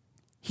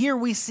 Here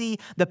we see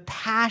the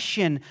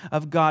passion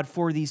of God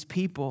for these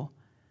people.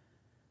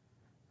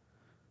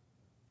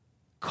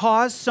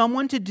 Cause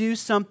someone to do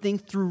something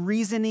through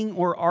reasoning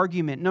or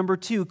argument. Number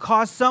 2,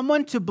 cause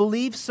someone to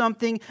believe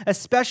something,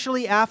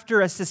 especially after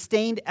a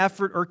sustained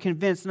effort or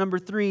convince. Number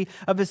 3,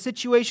 of a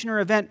situation or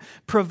event,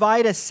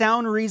 provide a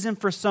sound reason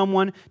for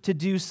someone to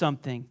do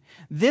something.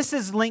 This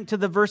is linked to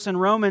the verse in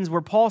Romans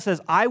where Paul says,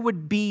 I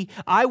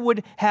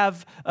would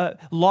have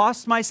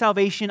lost my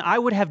salvation. I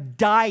would have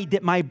died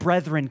that my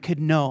brethren could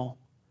know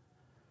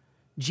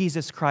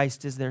Jesus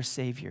Christ is their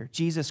Savior.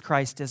 Jesus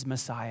Christ is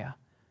Messiah.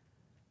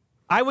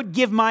 I would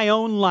give my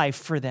own life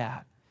for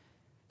that.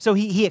 So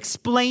he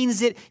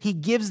explains it. He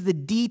gives the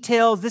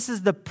details. This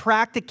is the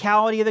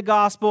practicality of the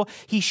gospel.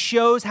 He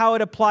shows how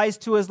it applies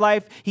to his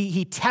life.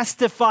 He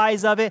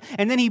testifies of it.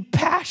 And then he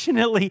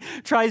passionately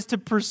tries to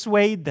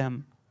persuade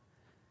them.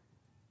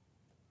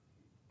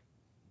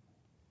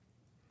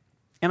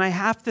 And I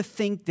have to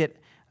think that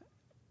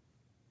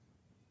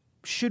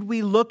should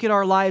we look at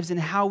our lives and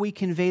how we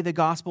convey the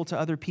gospel to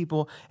other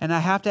people, and I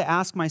have to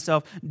ask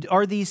myself,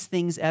 are these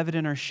things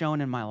evident or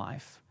shown in my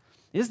life?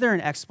 Is there an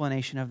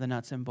explanation of the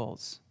nuts and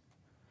bolts?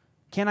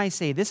 Can I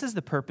say, this is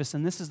the purpose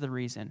and this is the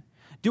reason?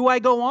 Do I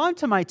go on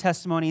to my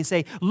testimony and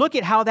say, look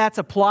at how that's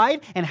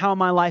applied and how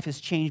my life has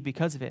changed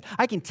because of it?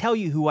 I can tell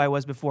you who I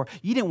was before.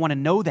 You didn't want to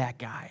know that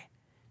guy.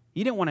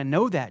 You didn't want to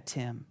know that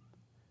Tim.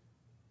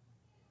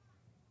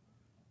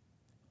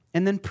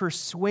 And then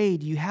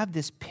persuade, you have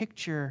this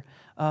picture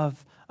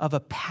of a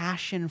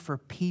passion for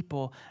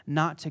people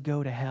not to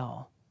go to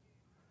hell.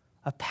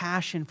 A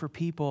passion for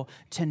people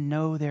to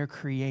know their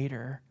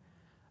Creator.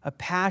 A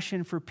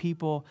passion for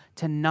people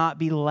to not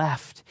be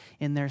left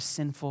in their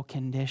sinful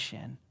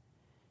condition.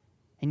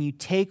 And you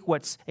take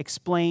what's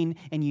explained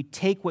and you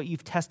take what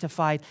you've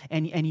testified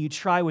and you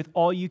try with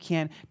all you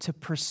can to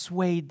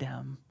persuade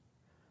them.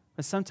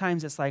 But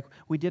sometimes it's like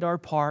we did our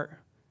part,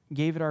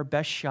 gave it our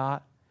best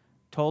shot,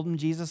 told them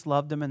Jesus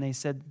loved them, and they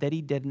said that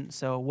He didn't,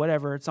 so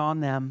whatever, it's on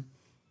them.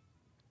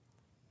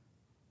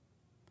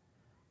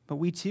 But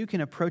we too can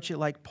approach it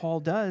like Paul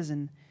does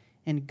and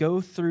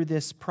go through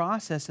this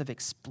process of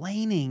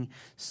explaining,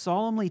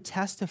 solemnly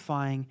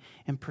testifying,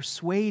 and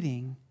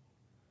persuading.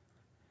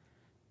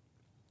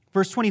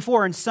 Verse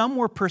 24, and some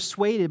were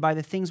persuaded by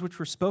the things which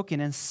were spoken,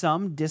 and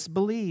some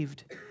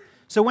disbelieved.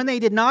 So when they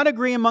did not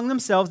agree among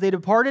themselves, they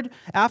departed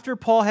after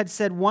Paul had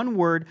said one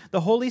word.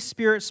 The Holy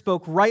Spirit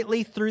spoke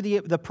rightly through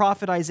the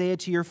prophet Isaiah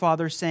to your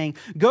fathers, saying,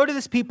 go to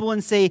this people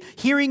and say,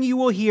 hearing you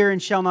will hear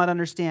and shall not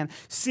understand.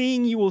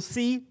 Seeing you will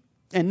see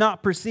and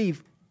not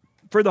perceive.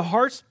 For the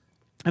hearts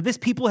of this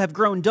people have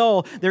grown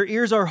dull. Their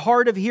ears are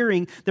hard of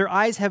hearing. Their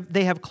eyes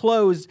they have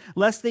closed,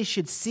 lest they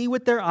should see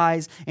with their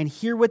eyes and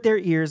hear with their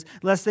ears,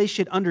 lest they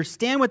should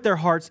understand with their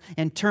hearts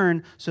and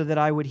turn so that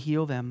I would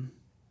heal them.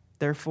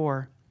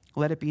 Therefore,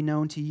 let it be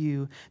known to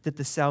you that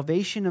the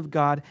salvation of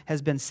God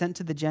has been sent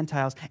to the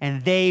Gentiles,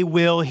 and they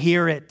will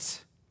hear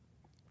it.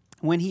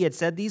 When he had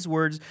said these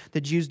words,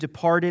 the Jews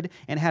departed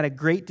and had a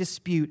great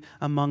dispute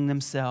among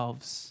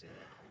themselves.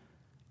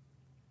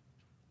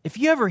 If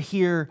you ever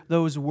hear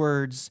those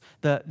words,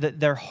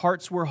 their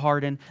hearts were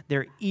hardened,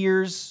 their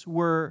ears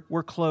were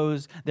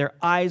closed, their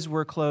eyes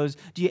were closed,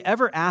 do you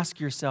ever ask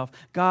yourself,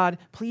 God,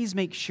 please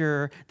make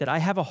sure that I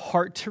have a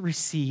heart to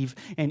receive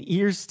and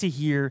ears to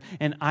hear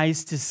and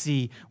eyes to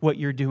see what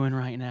you're doing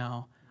right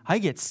now? I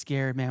get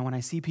scared, man, when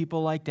I see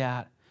people like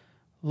that.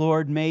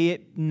 Lord, may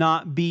it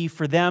not be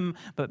for them,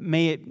 but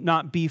may it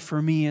not be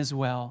for me as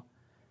well.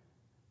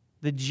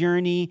 The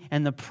journey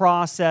and the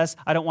process,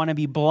 I don't want to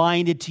be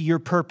blinded to your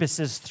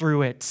purposes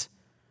through it.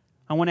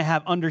 I want to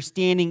have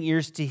understanding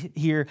ears to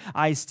hear,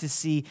 eyes to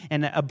see,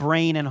 and a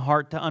brain and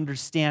heart to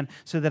understand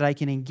so that I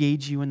can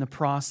engage you in the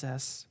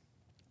process.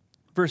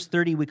 Verse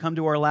 30, we come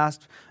to our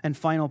last and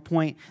final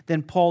point.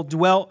 Then Paul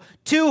dwelt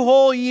 2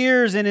 whole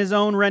years in his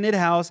own rented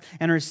house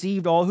and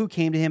received all who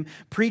came to him,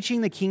 preaching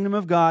the kingdom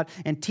of God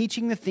and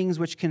teaching the things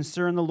which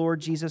concern the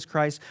Lord Jesus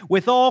Christ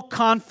with all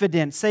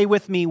confidence. Say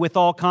with me, with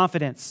all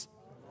confidence.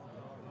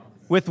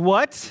 With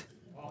what?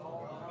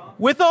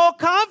 With all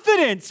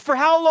confidence. For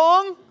how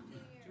long?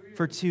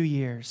 For 2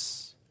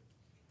 years.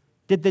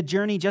 Did the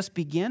journey just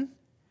begin?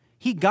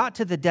 He got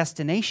to the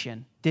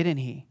destination, didn't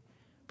he?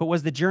 But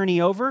was the journey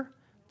over?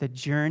 The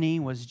journey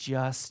was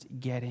just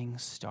getting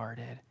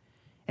started.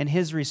 And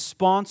his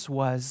response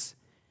was,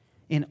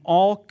 in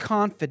all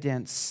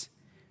confidence,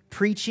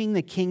 preaching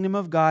the kingdom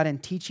of God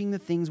and teaching the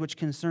things which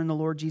concern the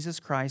Lord Jesus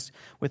Christ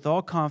with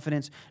all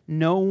confidence,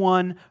 no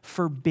one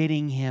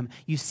forbidding him.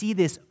 You see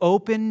this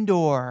open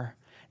door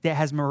that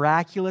has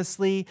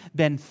miraculously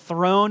been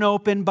thrown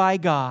open by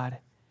God,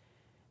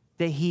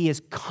 that he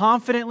is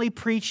confidently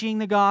preaching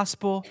the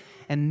gospel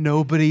and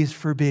nobody's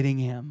forbidding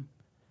him.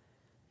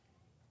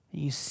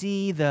 You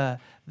see the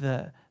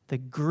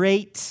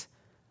great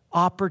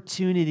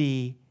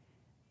opportunity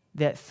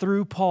that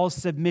through Paul's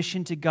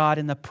submission to God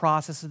in the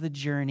process of the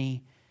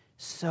journey,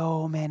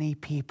 so many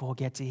people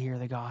get to hear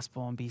the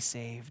gospel and be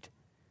saved.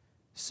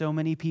 So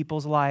many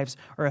people's lives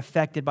are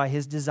affected by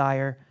his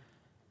desire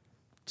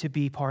to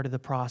be part of the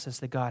process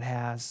that God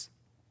has.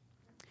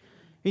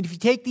 And if you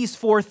take these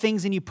 4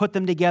 things and you put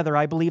them together,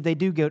 I believe they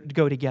do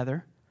go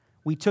together.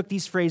 We took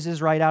these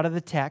phrases right out of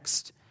the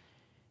text.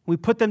 We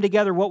put them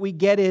together. What we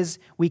get is,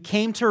 we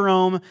came to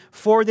Rome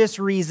for this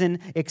reason,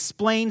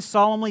 explain,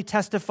 solemnly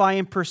testify,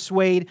 and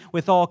persuade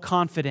with all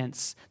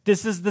confidence.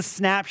 This is the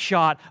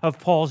snapshot of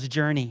Paul's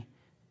journey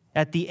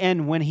at the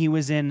end when he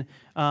was in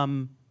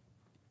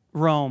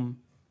Rome.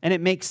 And it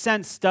makes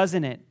sense,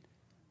 doesn't it?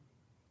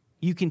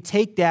 You can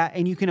take that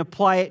and you can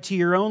apply it to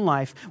your own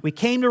life. We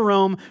came to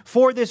Rome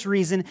for this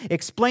reason,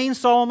 explained,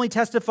 solemnly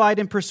testified,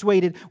 and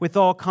persuaded with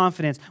all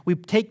confidence. We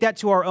take that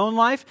to our own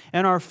life,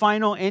 and our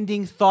final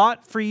ending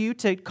thought for you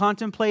to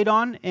contemplate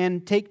on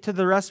and take to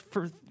the rest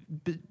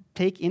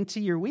take into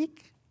your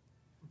week.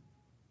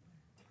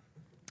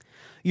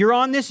 You're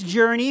on this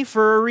journey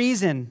for a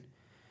reason,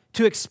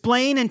 to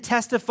explain and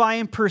testify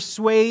and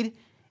persuade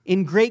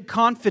in great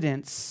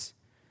confidence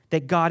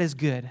that God is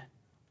good.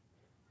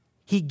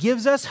 He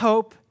gives us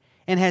hope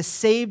and has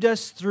saved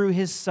us through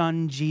his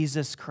Son,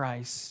 Jesus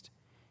Christ.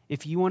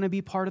 If you want to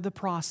be part of the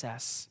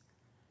process,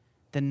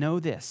 then know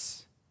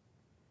this,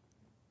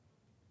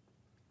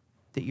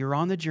 that you're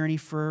on the journey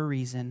for a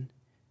reason,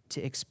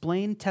 to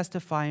explain,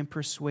 testify, and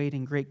persuade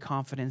in great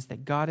confidence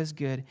that God is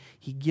good.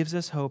 He gives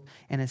us hope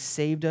and has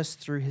saved us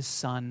through his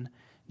Son,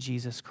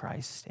 Jesus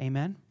Christ.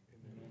 Amen?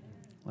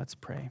 Let's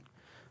pray.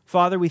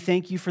 Father, we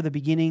thank you for the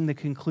beginning, the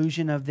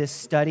conclusion of this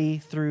study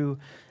through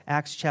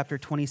Acts chapter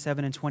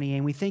 27 and 28.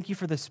 And we thank you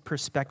for this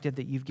perspective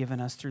that you've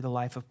given us through the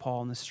life of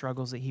Paul and the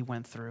struggles that he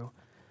went through.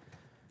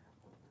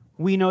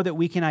 We know that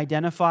we can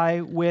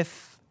identify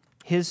with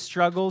his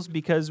struggles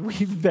because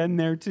we've been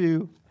there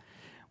too.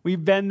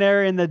 We've been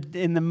there in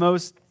the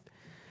most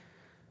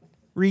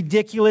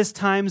ridiculous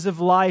times of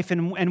life,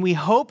 and we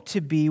hope to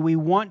be, we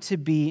want to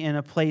be in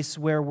a place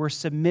where we're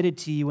submitted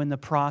to you in the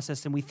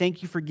process, and we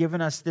thank you for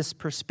giving us this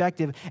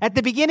perspective at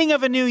the beginning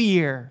of a new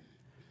year,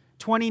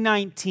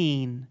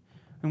 2019,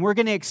 and we're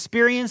going to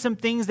experience some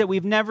things that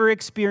we've never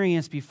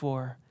experienced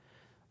before.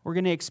 We're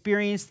going to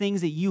experience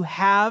things that you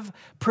have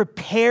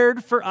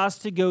prepared for us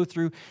to go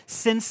through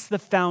since the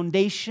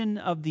foundation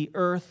of the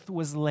earth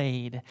was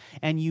laid,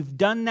 and you've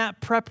done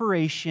that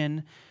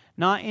preparation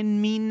not in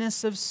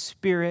meanness of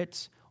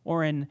spirit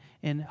or in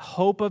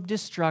hope of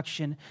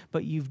destruction,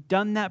 but you've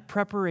done that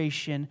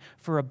preparation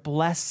for a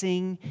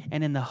blessing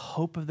and in the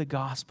hope of the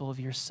gospel of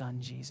your Son,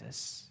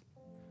 Jesus.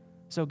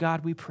 So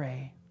God, we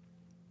pray,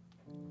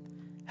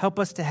 help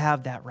us to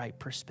have that right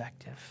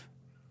perspective.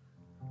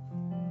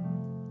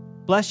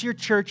 Bless your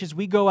church as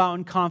we go out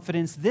in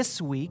confidence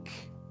this week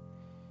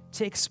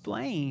to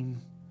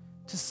explain,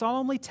 to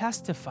solemnly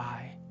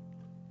testify,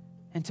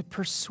 and to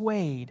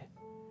persuade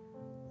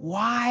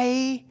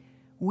why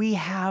we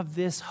have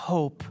this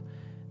hope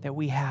that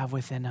we have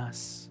within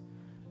us.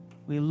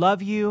 We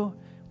love you.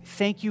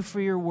 Thank you for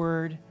your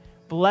word.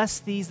 Bless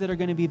these that are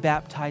going to be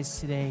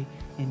baptized today.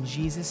 In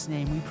Jesus'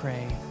 name we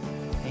pray.